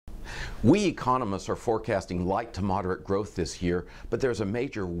We economists are forecasting light to moderate growth this year, but there's a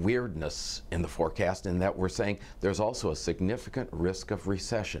major weirdness in the forecast in that we're saying there's also a significant risk of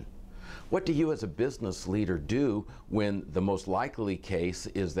recession. What do you as a business leader do when the most likely case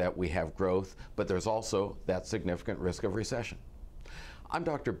is that we have growth, but there's also that significant risk of recession? I'm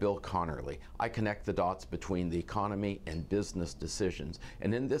Dr. Bill Connerly. I connect the dots between the economy and business decisions.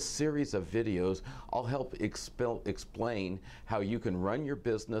 And in this series of videos, I'll help explain how you can run your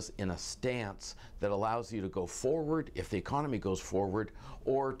business in a stance that allows you to go forward if the economy goes forward,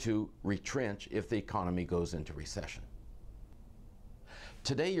 or to retrench if the economy goes into recession.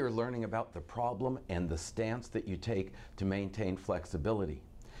 Today you're learning about the problem and the stance that you take to maintain flexibility.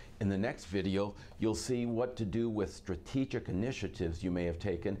 In the next video, you'll see what to do with strategic initiatives you may have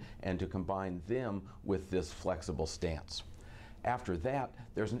taken and to combine them with this flexible stance. After that,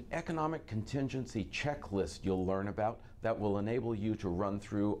 there's an economic contingency checklist you'll learn about that will enable you to run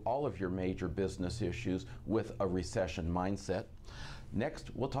through all of your major business issues with a recession mindset.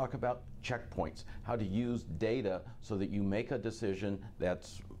 Next, we'll talk about checkpoints, how to use data so that you make a decision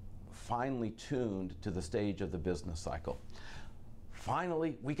that's finely tuned to the stage of the business cycle.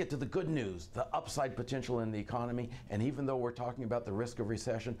 Finally, we get to the good news, the upside potential in the economy, and even though we're talking about the risk of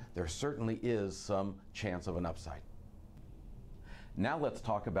recession, there certainly is some chance of an upside. Now let's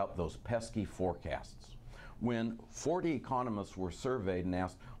talk about those pesky forecasts. When 40 economists were surveyed and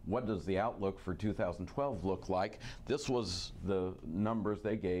asked, what does the outlook for 2012 look like? This was the numbers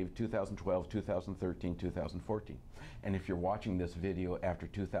they gave, 2012, 2013, 2014. And if you're watching this video after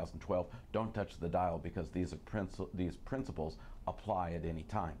 2012, don't touch the dial because these principles apply at any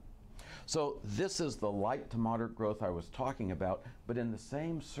time. So this is the light to moderate growth I was talking about, but in the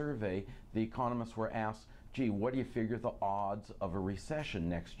same survey, the economists were asked, gee, what do you figure the odds of a recession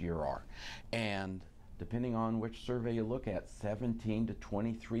next year are? And depending on which survey you look at, 17 to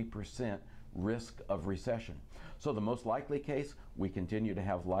 23% risk of recession. So the most likely case, we continue to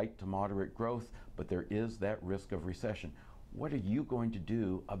have light to moderate growth, but there is that risk of recession. What are you going to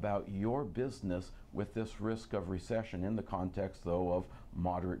do about your business with this risk of recession in the context, though, of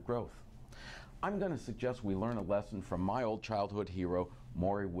moderate growth? I'm going to suggest we learn a lesson from my old childhood hero,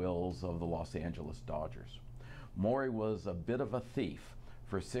 Maury Wills of the Los Angeles Dodgers. Maury was a bit of a thief.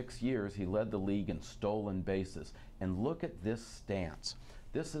 For 6 years, he led the league in stolen bases. And look at this stance.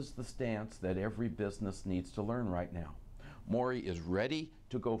 This is the stance that every business needs to learn right now. Maury is ready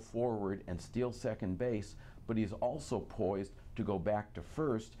to go forward and steal second base, but he's also poised to go back to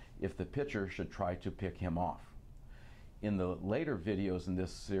first if the pitcher should try to pick him off. In the later videos in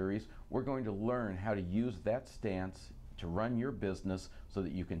this series, we're going to learn how to use that stance to run your business so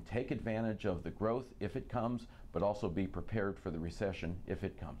that you can take advantage of the growth if it comes, but also be prepared for the recession if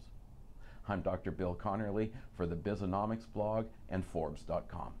it comes. I'm Dr. Bill Connerly for the Bizonomics blog and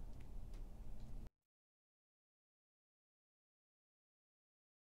Forbes.com.